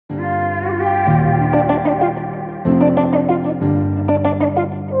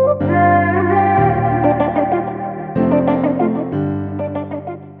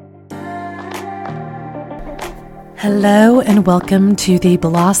Hello and welcome to the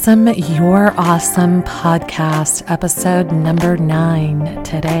Blossom Your Awesome podcast, episode number 9.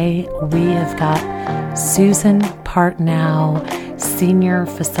 Today we have got Susan Partnow, Senior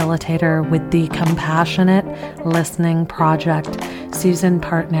Facilitator with the Compassionate Listening Project. Susan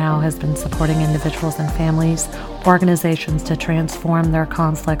Partnow has been supporting individuals and families, organizations to transform their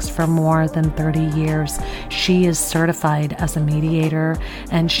conflicts for more than 30 years. She is certified as a mediator,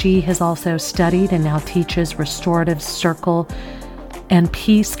 and she has also studied and now teaches restorative circle and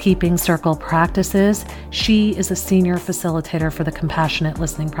peacekeeping circle practices. She is a senior facilitator for the Compassionate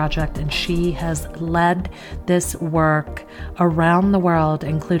Listening Project, and she has led this work around the world,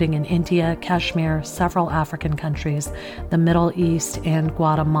 including in India, Kashmir, several African countries, the Middle East, and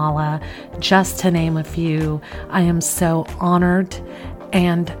Guatemala, just to name a few. I am so honored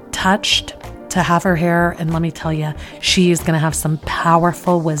and touched to have her here, and let me tell you, she is going to have some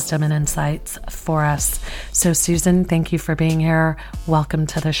powerful wisdom and insights for us. So Susan, thank you for being here. Welcome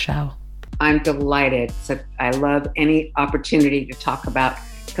to the show. I'm delighted. I love any opportunity to talk about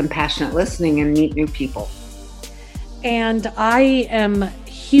compassionate listening and meet new people. And I am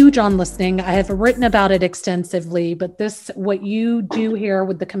huge on listening. I have written about it extensively, but what you do here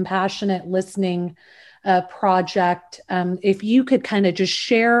with the Compassionate Listening Project, if you could kind of just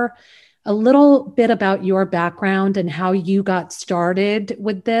share a little bit about your background and how you got started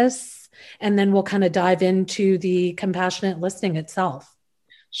with this, and then we'll kind of dive into the compassionate listening itself.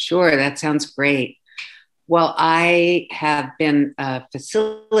 Sure, that sounds great. Well, I have been a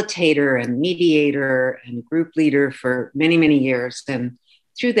facilitator and mediator and group leader for many, many years. And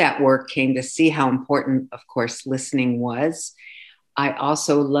through that work came to see how important, of course, listening was. I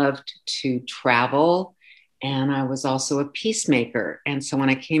also loved to travel, and I was also a peacemaker. And so when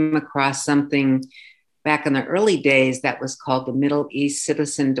I came across something back in the early days that was called the Middle East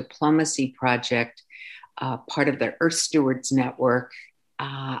Citizen Diplomacy Project, part of the Earth Stewards Network,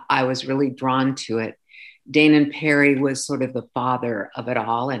 I was really drawn to it. Danon Perry was sort of the father of it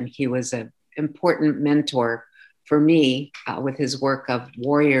all, and he was an important mentor for me with his work of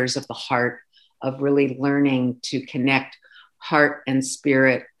Warriors of the Heart, of really learning to connect heart and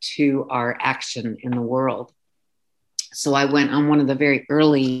spirit to our action in the world. So I went on one of the very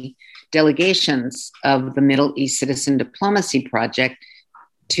early delegations of the Middle East Citizen Diplomacy Project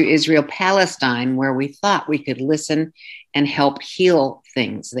to Israel, Palestine, where we thought we could listen and help heal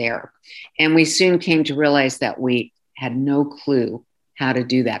things there. And we soon came to realize that we had no clue how to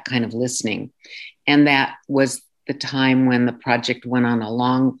do that kind of listening. And that was the time when the project went on a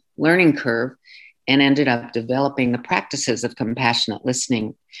long learning curve and ended up developing the practices of compassionate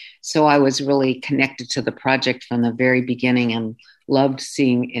listening. So I was really connected to the project from the very beginning and loved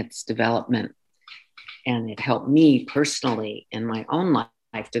seeing its development. And it helped me personally in my own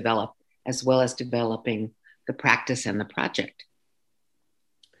life develop, as well as developing the practice and the project.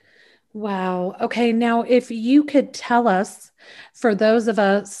 Wow. Okay. Now, if you could tell us, for those of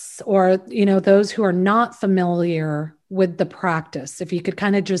us, or, those who are not familiar with the practice, if you could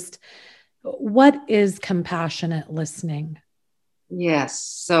kind of just, what is compassionate listening? Yes.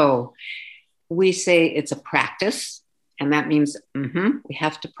 So we say it's a practice, and that means we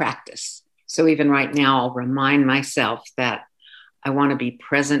have to practice. So even right now, I'll remind myself that I want to be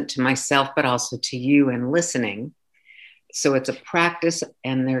present to myself, but also to you and listening. So it's a practice,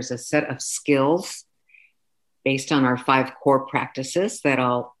 and there's a set of skills based on our 5 core practices that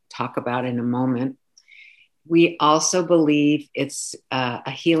I'll talk about in a moment. We also believe it's a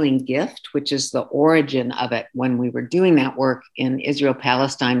healing gift, which is the origin of it when we were doing that work in Israel,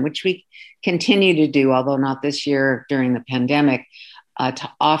 Palestine, which we continue to do, although not this year during the pandemic,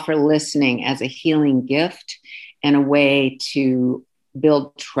 to offer listening as a healing gift and a way to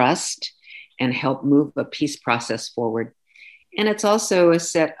build trust and help move a peace process forward. And it's also a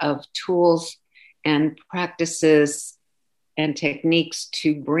set of tools and practices and techniques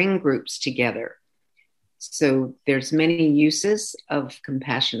to bring groups together. So there's many uses of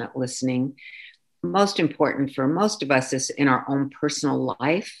compassionate listening. Most important for most of us is in our own personal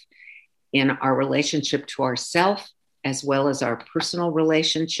life, in our relationship to ourselves, as well as our personal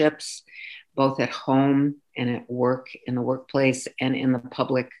relationships, both at home and at work, in the workplace, and in the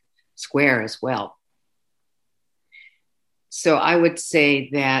public square as well. So I would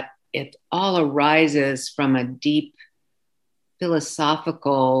say that it all arises from a deep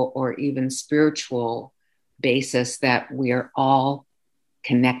philosophical or even spiritual basis that we are all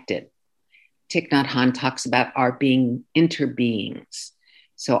connected. Thich Nhat Hanh talks about our being interbeings.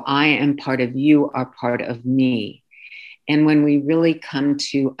 So I am part of you, are part of me. And when we really come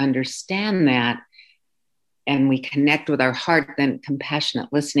to understand that, and we connect with our heart, then compassionate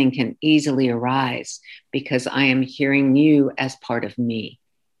listening can easily arise because I am hearing you as part of me.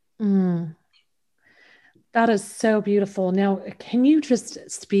 Mm, that is so beautiful. Now, can you just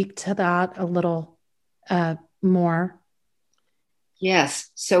speak to that a little more? Yes.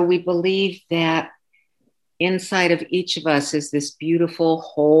 So we believe that inside of each of us is this beautiful,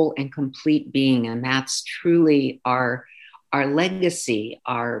 whole, and complete being. And that's truly our legacy,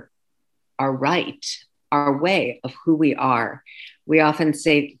 our right, our way of who we are. We often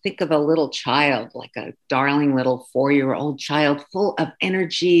say, think of a little child, like a darling little 4-year-old child, full of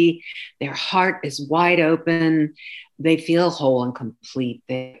energy. Their heart is wide open. They feel whole and complete.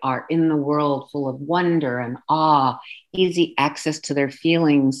 They are in the world full of wonder and awe, easy access to their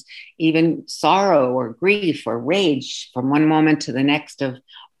feelings, even sorrow or grief or rage from one moment to the next of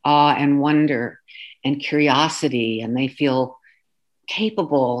awe and wonder and curiosity. And they feel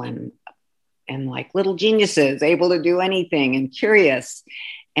capable and like little geniuses, able to do anything and curious.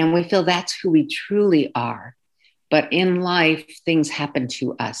 And we feel that's who we truly are. But in life, things happen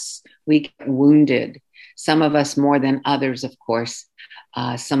to us. We get wounded, some of us more than others, of course.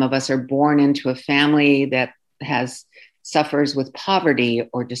 Some of us are born into a family that suffers with poverty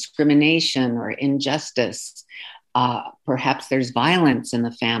or discrimination or injustice. Perhaps there's violence in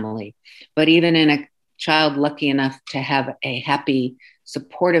the family. But even in a child lucky enough to have a happy,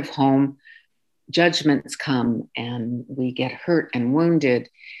 supportive home, judgments come and we get hurt and wounded.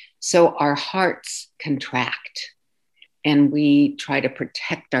 So our hearts contract and we try to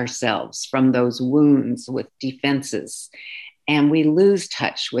protect ourselves from those wounds with defenses. And we lose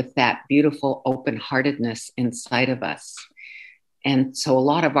touch with that beautiful open-heartedness inside of us. And so a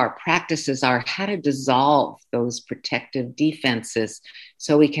lot of our practices are how to dissolve those protective defenses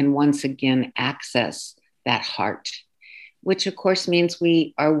so we can once again access that heart, which of course means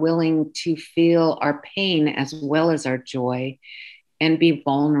we are willing to feel our pain as well as our joy and be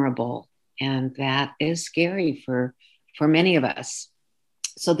vulnerable. And that is scary for many of us.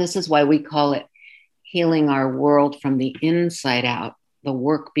 So this is why we call it healing our world from the inside out. The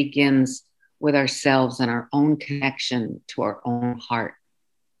work begins with ourselves and our own connection to our own heart.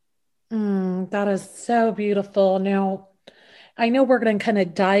 That is so beautiful. Now, I know we're going to kind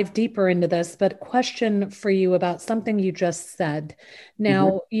of dive deeper into this, but question for you about something you just said.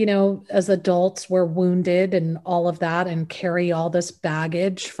 Now, as adults, we're wounded and all of that and carry all this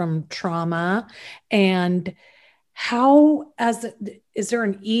baggage from trauma. And is there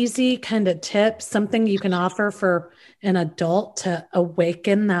an easy kind of tip, something you can offer for an adult to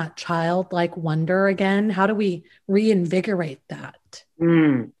awaken that childlike wonder again? How do we reinvigorate that?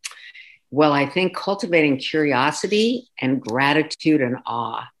 Well, I think cultivating curiosity and gratitude and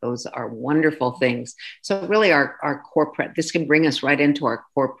awe, those are wonderful things. So really our core, this can bring us right into our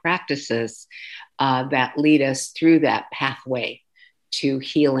core practices that lead us through that pathway to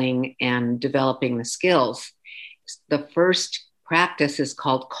healing and developing the skills. The first practice is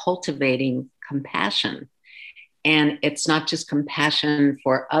called cultivating compassion. And it's not just compassion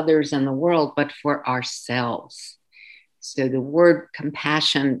for others in the world, but for ourselves. So the word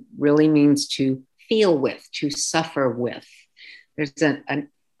compassion really means to feel with, to suffer with. There's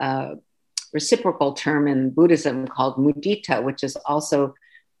a reciprocal term in Buddhism called mudita, which is also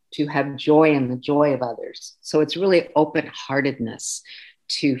to have joy in the joy of others. So it's really open-heartedness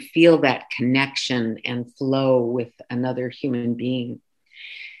to feel that connection and flow with another human being.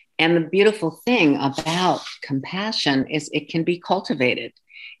 And the beautiful thing about compassion is it can be cultivated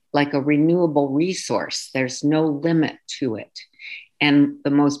like a renewable resource. There's no limit to it. And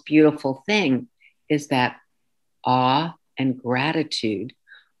the most beautiful thing is that awe and gratitude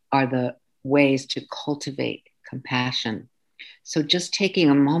are the ways to cultivate compassion. So just taking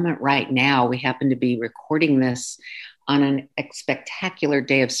a moment right now, we happen to be recording this on a spectacular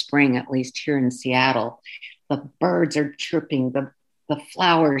day of spring, at least here in Seattle. The birds are chirping, the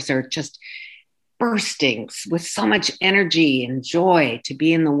flowers are just bursting with so much energy and joy to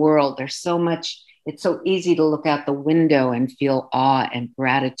be in the world. There's so much, it's so easy to look out the window and feel awe and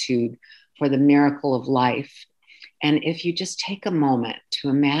gratitude for the miracle of life. And if you just take a moment to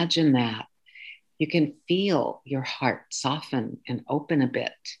imagine that, you can feel your heart soften and open a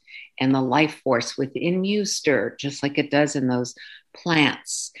bit, and the life force within you stir, just like it does in those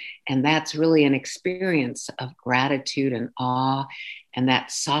plants. And that's really an experience of gratitude and awe. And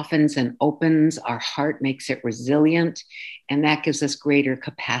that softens and opens our heart, makes it resilient. And that gives us greater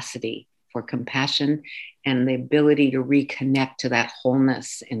capacity for compassion and the ability to reconnect to that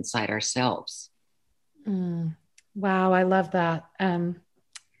wholeness inside ourselves. Wow, I love that.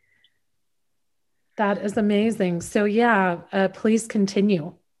 That is amazing. So yeah, please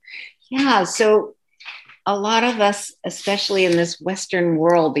continue. Yeah. So a lot of us, especially in this Western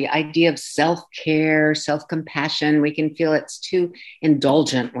world, the idea of self-care, self-compassion, we can feel it's too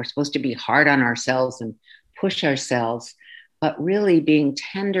indulgent. We're supposed to be hard on ourselves and push ourselves, but really being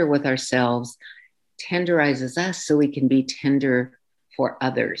tender with ourselves tenderizes us so we can be tender for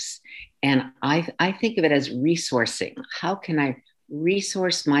others. And I think of it as resourcing. How can I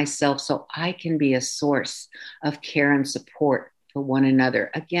resource myself so I can be a source of care and support for one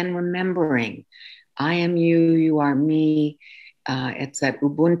another? Again, remembering I am you, you are me. It's that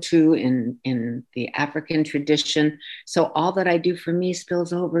Ubuntu in the African tradition. So all that I do for me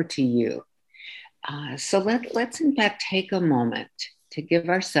spills over to you. So let's in fact take a moment to give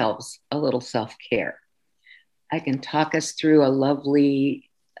ourselves a little self-care. I can talk us through a lovely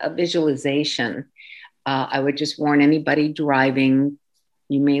visualization. I would just warn anybody driving,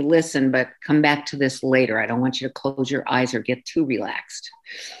 you may listen, but come back to this later. I don't want you to close your eyes or get too relaxed.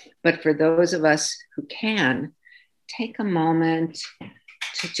 But for those of us who can, take a moment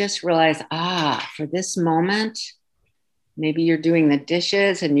to just realize, for this moment, maybe you're doing the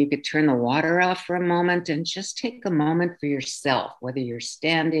dishes and you could turn the water off for a moment and just take a moment for yourself, whether you're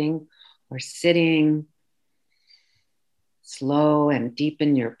standing or sitting. Slow and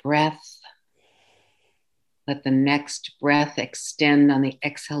deepen your breath. Let the next breath extend on the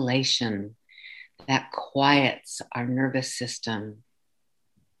exhalation. That quiets our nervous system.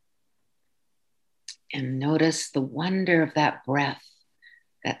 And notice the wonder of that breath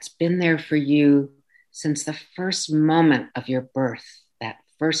that's been there for you since the first moment of your birth, that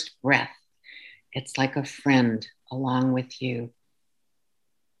first breath. It's like a friend along with you.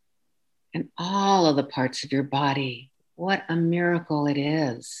 And all of the parts of your body, what a miracle it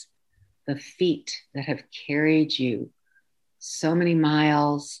is. The feet that have carried you so many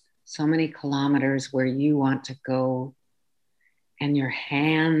miles, so many kilometers where you want to go. And your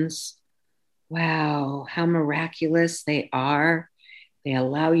hands, wow, how miraculous they are. They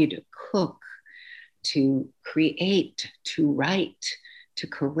allow you to cook, to create, to write, to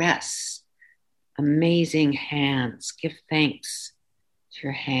caress. Amazing hands. Give thanks to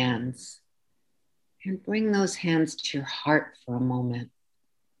your hands. And bring those hands to your heart for a moment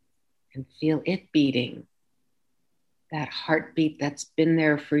and feel it beating. That heartbeat that's been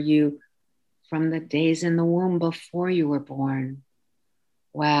there for you from the days in the womb before you were born.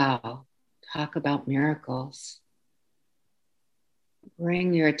 Wow, talk about miracles.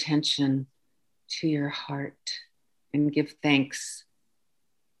 Bring your attention to your heart and give thanks.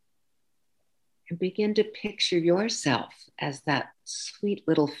 And begin to picture yourself as that sweet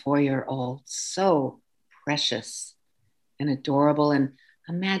little 4-year-old, so precious and adorable. And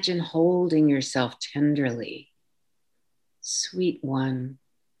imagine holding yourself tenderly. Sweet one,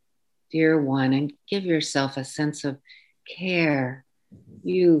 dear one, and give yourself a sense of care.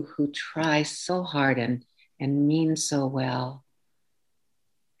 You who try so hard and mean so well.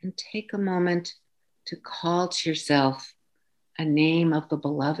 And take a moment to call to yourself a name of the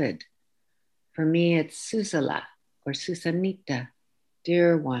beloved. For me, it's Susala or Susanita,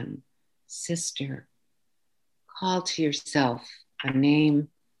 dear one, sister. Call to yourself a name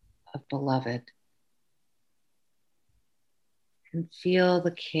of beloved. And feel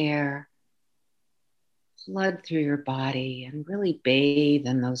the care flood through your body and really bathe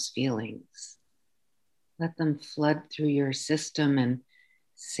in those feelings. Let them flood through your system and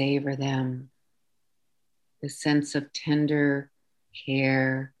savor them. The sense of tender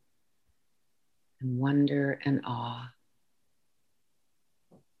care and wonder and awe.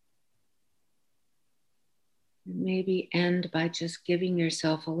 And maybe end by just giving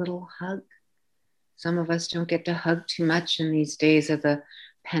yourself a little hug. Some of us don't get to hug too much in these days of the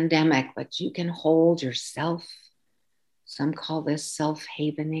pandemic, but you can hold yourself. Some call this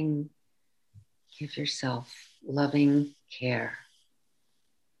self-havening. Give yourself loving care.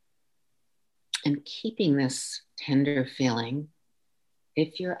 And keeping this tender feeling,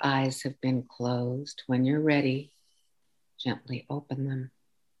 if your eyes have been closed, when you're ready, gently open them.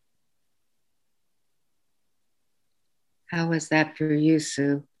 How was that for you,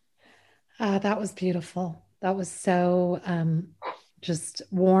 Sue? That was beautiful. That was so just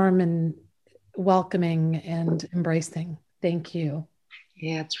warm and welcoming and embracing. Thank you.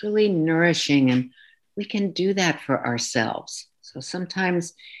 Yeah, it's really nourishing, and we can do that for ourselves. So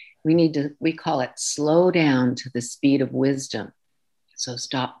sometimes we call it slow down to the speed of wisdom. So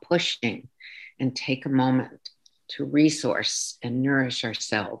stop pushing and take a moment to resource and nourish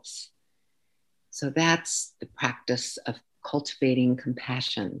ourselves. So that's the practice of cultivating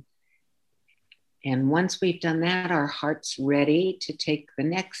compassion. And once we've done that, our heart's ready to take the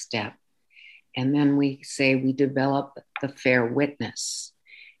next step. And then we say we develop the fair witness.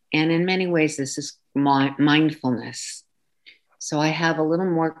 And in many ways, this is mindfulness. So I have a little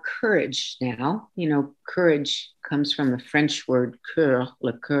more courage now. You know, courage comes from the French word cœur,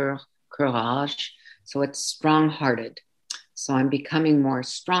 le cœur, courage. So it's strong-hearted. So I'm becoming more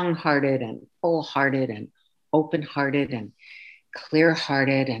strong-hearted and full-hearted and open-hearted and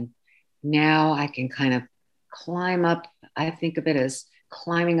clear-hearted. And now I can kind of climb up. I think of it as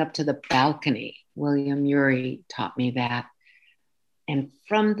climbing up to the balcony. William Ury taught me that. And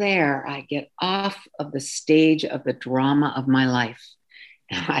from there, I get off of the stage of the drama of my life.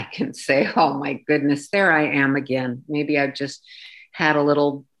 And I can say, oh my goodness, there I am again. Maybe I've just had a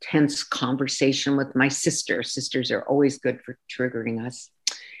little tense conversation with my sister. Sisters are always good for triggering us.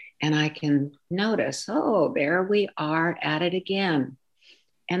 And I can notice, oh, there we are at it again.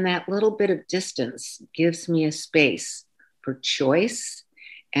 And that little bit of distance gives me a space for choice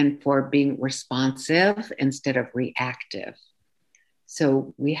and for being responsive instead of reactive.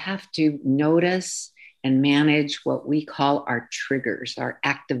 So we have to notice and manage what we call our triggers, our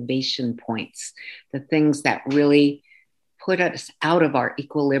activation points, the things that really put us out of our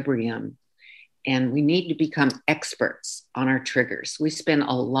equilibrium. And we need to become experts on our triggers. We spend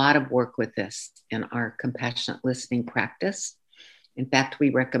a lot of work with this in our compassionate listening practice. In fact, we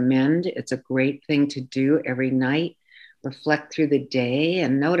recommend, it's a great thing to do every night. Reflect through the day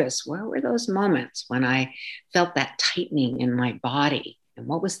and notice, where were those moments when I felt that tightening in my body? And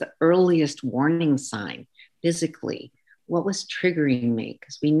what was the earliest warning sign physically? What was triggering me?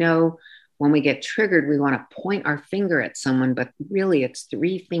 Because we know when we get triggered, we want to point our finger at someone, but really it's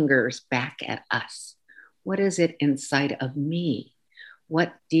 3 fingers back at us. What is it inside of me?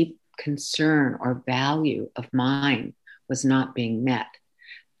 What deep concern or value of mine was not being met?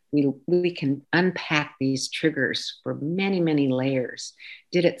 We can unpack these triggers for many, many layers.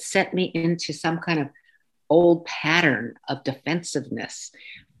 Did it set me into some kind of old pattern of defensiveness?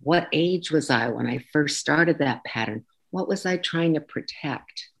 What age was I when I first started that pattern? What was I trying to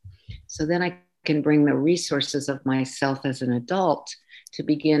protect? So then I can bring the resources of myself as an adult to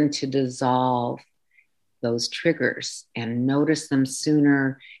begin to dissolve those triggers and notice them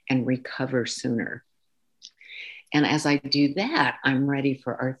sooner and recover sooner. And as I do that, I'm ready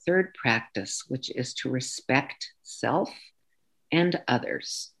for our third practice, which is to respect self and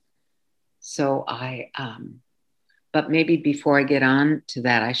others. So but maybe before I get on to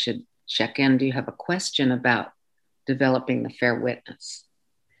that, I should check in. Do you have a question about developing the fair witness?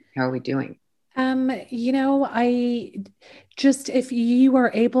 How are we doing? I just, if you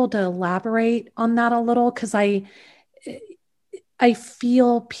are able to elaborate on that a little, because I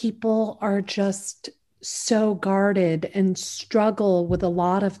feel people are just so guarded and struggle with a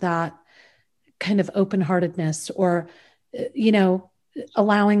lot of that kind of open-heartedness or,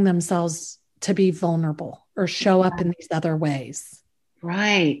 allowing themselves to be vulnerable or show up in these other ways.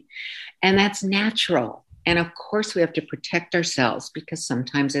 Right. And that's natural. And of course, we have to protect ourselves because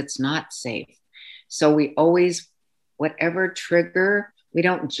sometimes it's not safe. So we always, whatever trigger, we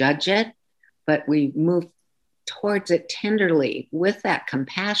don't judge it, but we move towards it tenderly with that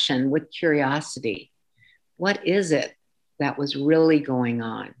compassion, with curiosity. What is it that was really going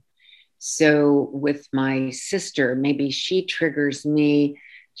on? So with my sister, maybe she triggers me.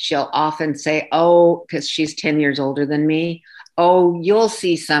 She'll often say, oh, because she's 10 years older than me. Oh, you'll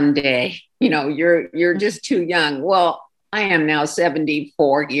see someday. You're just too young. Well, I am now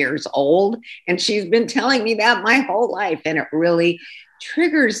 74 years old, and she's been telling me that my whole life, and it really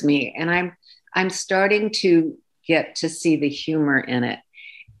triggers me. And I'm starting to get to see the humor in it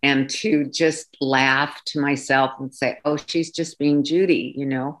and to just laugh to myself and say, oh, she's just being Judy,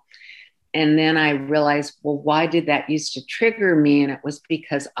 And then I realized, well, why did that used to trigger me? And it was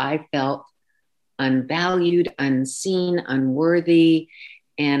because I felt unvalued, unseen, unworthy.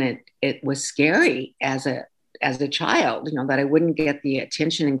 And it was scary as a child, that I wouldn't get the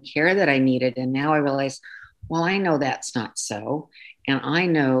attention and care that I needed. And now I realize, well, I know that's not so. And I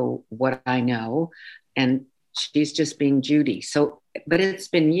know what I know. And she's just being Judy. So, but it's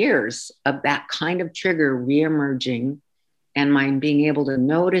been years of that kind of trigger reemerging and my being able to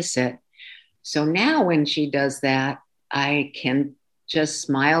notice it. So now when she does that, I can just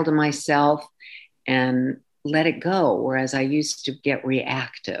smile to myself and let it go. Whereas I used to get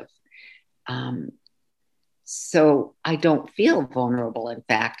reactive. So I don't feel vulnerable, in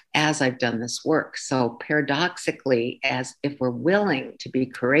fact, as I've done this work. So paradoxically, as if we're willing to be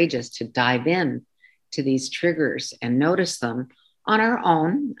courageous to dive in to these triggers and notice them on our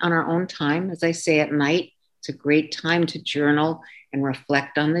own time, as I say at night, it's a great time to journal and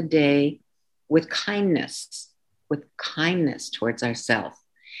reflect on the day with kindness towards ourselves.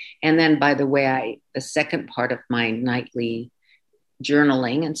 And then, by the way, the second part of my nightly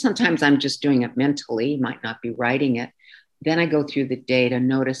journaling, and sometimes I'm just doing it mentally, might not be writing it. Then I go through the day to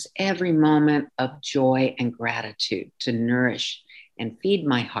notice every moment of joy and gratitude to nourish and feed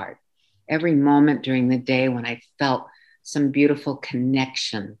my heart. Every moment during the day when I felt some beautiful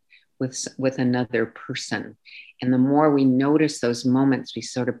connection with another person. And the more we notice those moments, we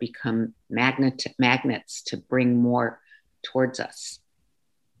sort of become magnets to bring more towards us.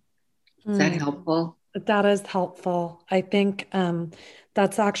 Is that helpful? That is helpful. I think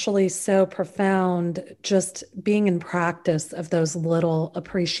that's actually so profound, just being in practice of those little,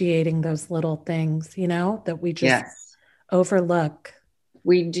 appreciating those little things, that we just overlook.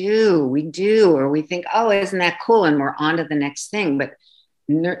 We do. Or we think, oh, isn't that cool? And we're on to the next thing. But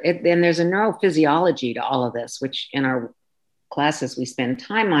then there's a neurophysiology to all of this, which in our classes we spend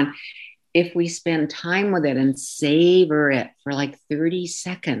time on. If we spend time with it and savor it for like 30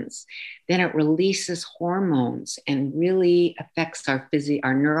 seconds, then it releases hormones and really affects our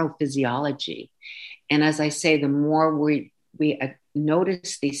neurophysiology. And as I say, the more we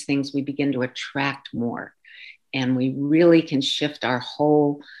notice these things, we begin to attract more. And we really can shift our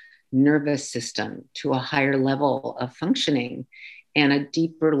whole nervous system to a higher level of functioning and a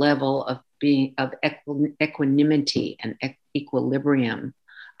deeper level of equanimity and equilibrium.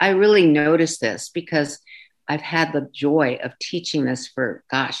 I really noticed this because I've had the joy of teaching this for,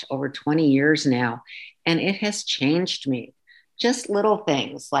 over 20 years now, and it has changed me. Just little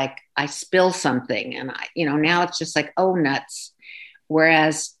things like I spill something and now it's just like, oh, nuts.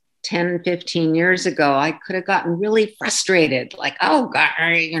 Whereas 10, 15 years ago, I could have gotten really frustrated, like, oh, God,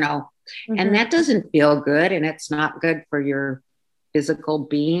 mm-hmm. And that doesn't feel good, and it's not good for your physical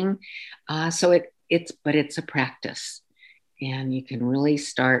being. So it's a practice. And you can really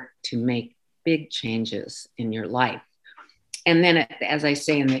start to make big changes in your life. And then, as I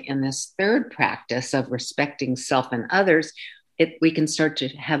say, in this third practice of respecting self and others, we can start to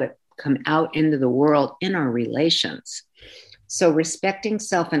have it come out into the world in our relations. So respecting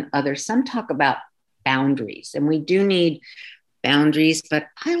self and others, some talk about boundaries, and we do need boundaries, but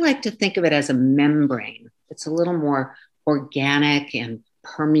I like to think of it as a membrane. It's a little more organic and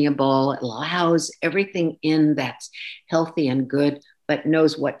permeable. It allows everything in that's healthy and good, but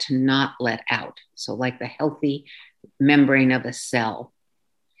knows what to not let out. So like the healthy membrane of a cell.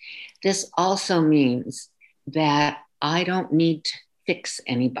 This also means that I don't need to fix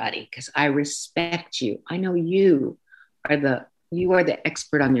anybody because I respect you. I know you are the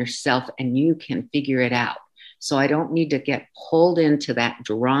expert on yourself and you can figure it out. So I don't need to get pulled into that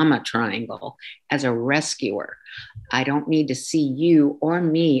drama triangle as a rescuer. I don't need to see you or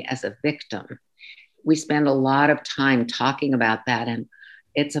me as a victim. We spend a lot of time talking about that. And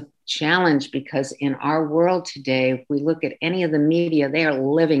it's a challenge because in our world today, if we look at any of the media, they are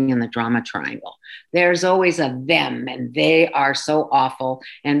living in the drama triangle. There's always a them and they are so awful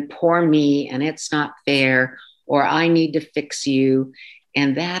and poor me and it's not fair or I need to fix you.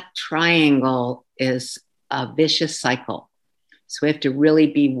 And that triangle is a vicious cycle. So we have to really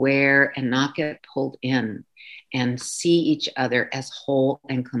beware and not get pulled in and see each other as whole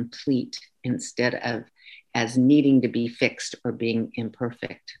and complete instead of as needing to be fixed or being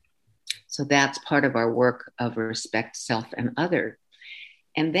imperfect. So that's part of our work of respect, self, and other.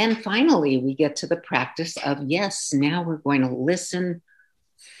 And then finally, we get to the practice of, yes, now we're going to listen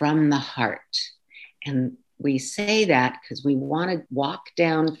from the heart. And we say that because we want to walk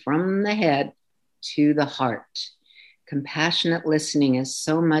down from the head to the heart. Compassionate listening is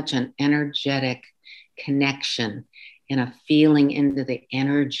so much an energetic connection and a feeling into the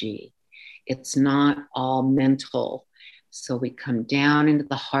energy. It's not all mental. So we come down into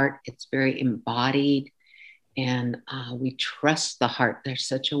the heart. It's very embodied and we trust the heart. There's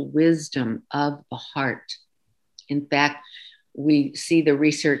such a wisdom of the heart. In fact, we see the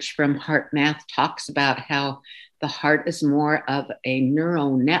research from HeartMath talks about how the heart is more of a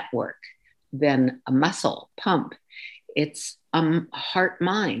neural network than a muscle pump. It's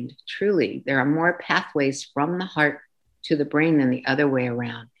heart-mind, truly. There are more pathways from the heart to the brain than the other way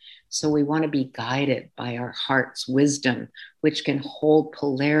around. So we want to be guided by our heart's wisdom, which can hold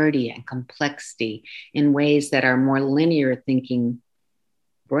polarity and complexity in ways that our more linear thinking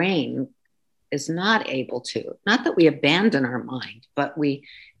brain is not able to. Not that we abandon our mind, but we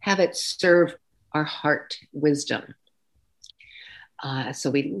have it serve our heart wisdom. So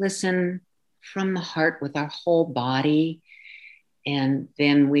we listen from the heart with our whole body. And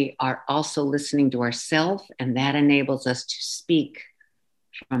then we are also listening to ourselves, and that enables us to speak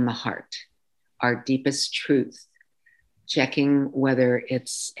from the heart, our deepest truth, checking whether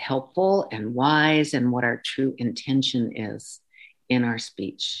it's helpful and wise and what our true intention is in our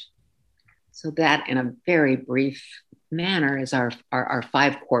speech. So that in a very brief manner is our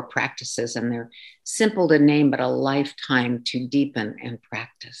five core practices, and they're simple to name, but a lifetime to deepen and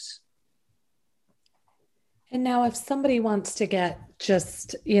practice. And now if somebody wants to get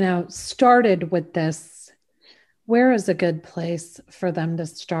just, started with this, where is a good place for them to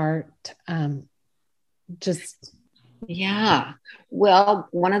start? Yeah. Well,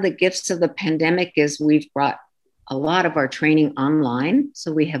 one of the gifts of the pandemic is we've brought a lot of our training online.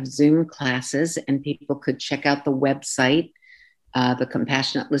 So we have Zoom classes, and people could check out the website, the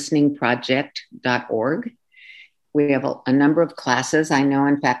compassionatelisteningproject.org. We have a number of classes. I know,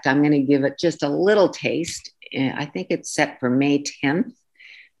 in fact, I'm going to give it just a little taste. I think it's set for May 10th.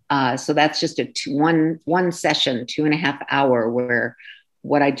 So that's just one session, 2.5 hours, where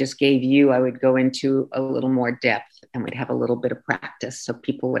what I just gave you, I would go into a little more depth, and we'd have a little bit of practice so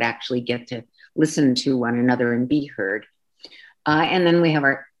people would actually get to listen to one another and be heard. And then we have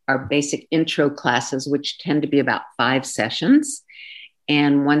our basic intro classes, which tend to be about 5 sessions.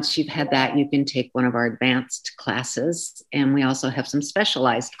 And once you've had that, you can take one of our advanced classes. And we also have some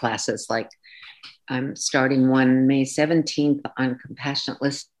specialized classes, like I'm starting one May 17th on compassionate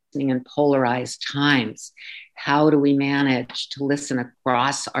listening in polarized times. How do we manage to listen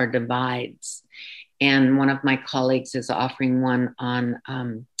across our divides? And one of my colleagues is offering one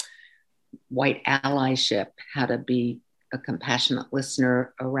on white allyship, how to be a compassionate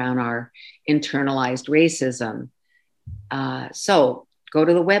listener around our internalized racism. So go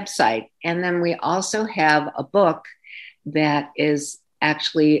to the website. And then we also have a book that is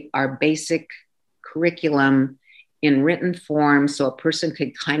actually our basic curriculum in written form, so a person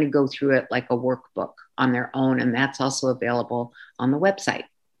could kind of go through it like a workbook on their own, and that's also available on the website.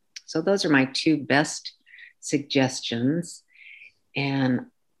 So those are my 2 best suggestions. And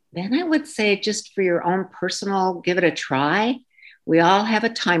then I would say, just for your own personal, give it a try. We all have a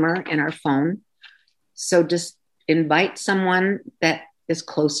timer in our phone, so just invite someone that is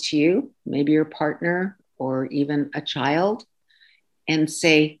close to you, maybe your partner or even a child, and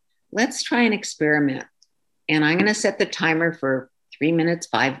say, let's try an experiment. And I'm going to set the timer for 3 minutes,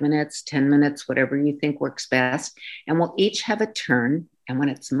 5 minutes, 10 minutes, whatever you think works best. And we'll each have a turn. And when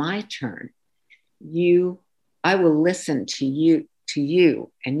it's my turn, I will listen to you,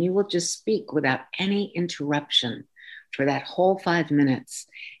 and you will just speak without any interruption for that whole 5 minutes.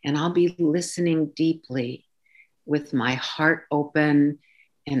 And I'll be listening deeply with my heart open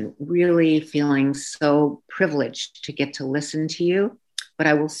and really feeling so privileged to get to listen to you. But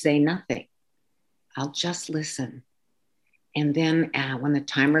I will say nothing. I'll just listen. And then when the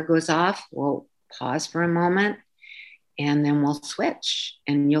timer goes off, we'll pause for a moment, and then we'll switch,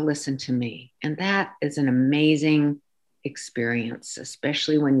 and you'll listen to me. And that is an amazing experience,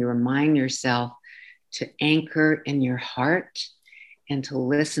 especially when you remind yourself to anchor in your heart and to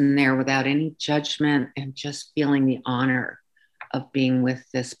listen there without any judgment, and just feeling the honor of being with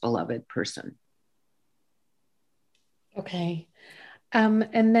this beloved person. Okay.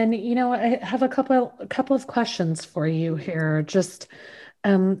 And then, I have a couple of questions for you here, just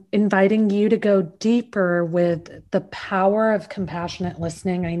inviting you to go deeper with the power of compassionate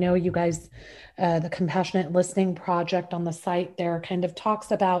listening. I know you guys, the Compassionate Listening Project on the site there kind of talks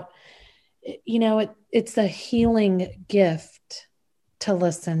about, it's a healing gift to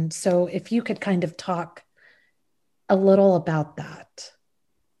listen. So if you could kind of talk a little about that.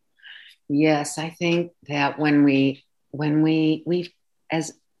 Yes, I think that when we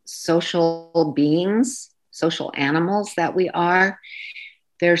as social beings, social animals that we are,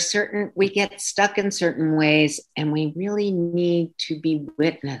 we get stuck in certain ways, and we really need to be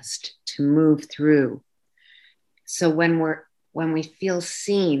witnessed to move through. So when we feel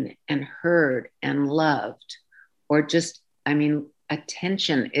seen and heard and loved, or just,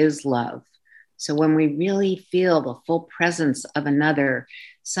 attention is love. So when we really feel the full presence of another,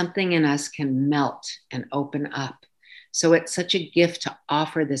 something in us can melt and open up. So it's such a gift to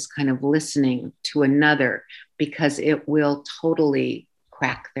offer this kind of listening to another, because it will totally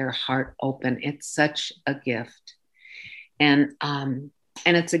crack their heart open. It's such a gift. And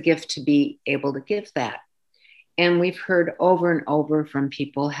it's a gift to be able to give that. And we've heard over and over from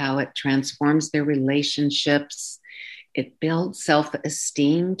people how it transforms their relationships. It builds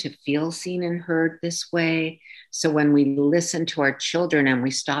self-esteem to feel seen and heard this way. So when we listen to our children and we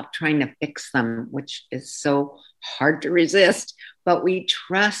stop trying to fix them, which is so hard to resist, but we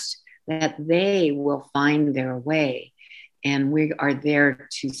trust that they will find their way, and we are there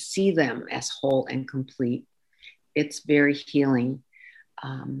to see them as whole and complete. It's very healing.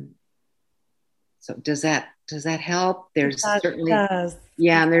 So does that help? There's certainly,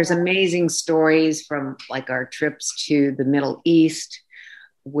 yeah, and there's amazing stories from like our trips to the Middle East,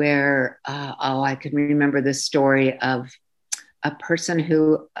 where, I can remember the story of a person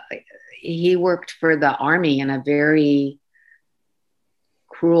who he worked for the army in a very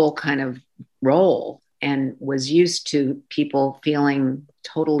cruel kind of role and was used to people feeling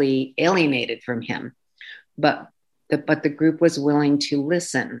totally alienated from him. But the group was willing to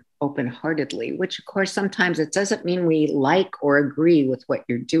listen open-heartedly, which of course sometimes it doesn't mean we like or agree with what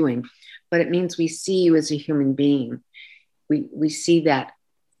you're doing, but it means we see you as a human being. We see that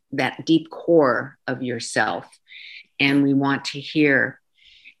deep core of yourself, and we want to hear.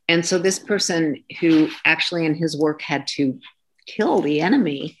 And so this person who actually in his work had to kill the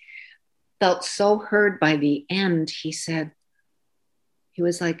enemy felt so heard by the end. He said, he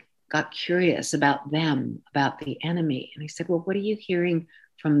was like, got curious about them, about the enemy. And he said, well, what are you hearing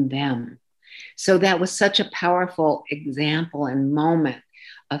from them? So that was such a powerful example and moment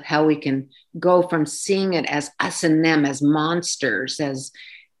of how we can go from seeing it as us and them, as monsters, as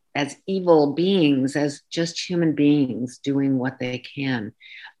evil beings, as just human beings doing what they can.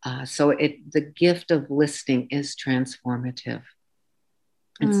 So the gift of listening is transformative.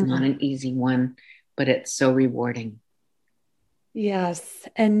 It's not an easy one, but it's so rewarding. Yes.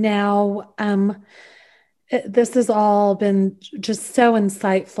 And now this has all been just so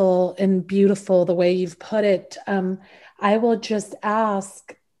insightful and beautiful the way you've put it. I will just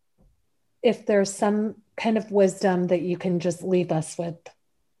ask if there's some kind of wisdom that you can just leave us with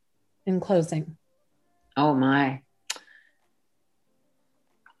in closing. Oh my.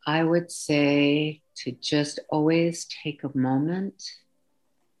 I would say to just always take a moment,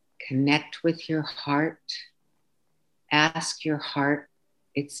 connect with your heart, ask your heart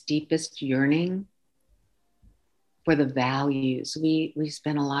its deepest yearning for the values. We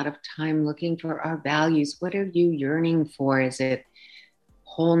spend a lot of time looking for our values. What are you yearning for? Is it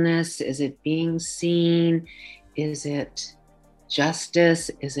wholeness? Is it being seen? Is it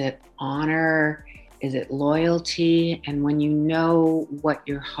justice? Is it honor? Is it loyalty? And when you know what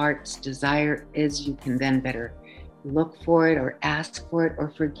your heart's desire is, you can then better look for it or ask for it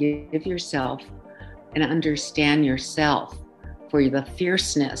or forgive yourself and understand yourself for the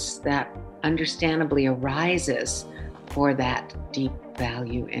fierceness that understandably arises for that deep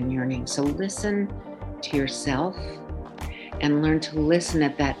value and yearning. So listen to yourself and learn to listen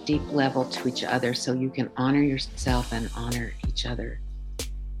at that deep level to each other so you can honor yourself and honor each other.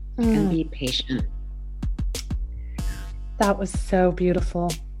 And be patient. That was so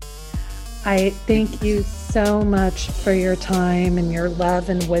beautiful. I thank you so much for your time and your love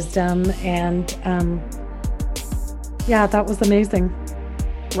and wisdom. And that was amazing.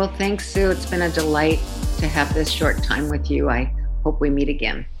 Well, thanks, Sue. It's been a delight to have this short time with you. I hope we meet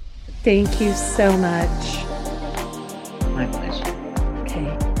again. Thank you so much. My pleasure.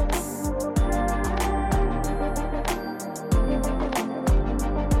 Okay.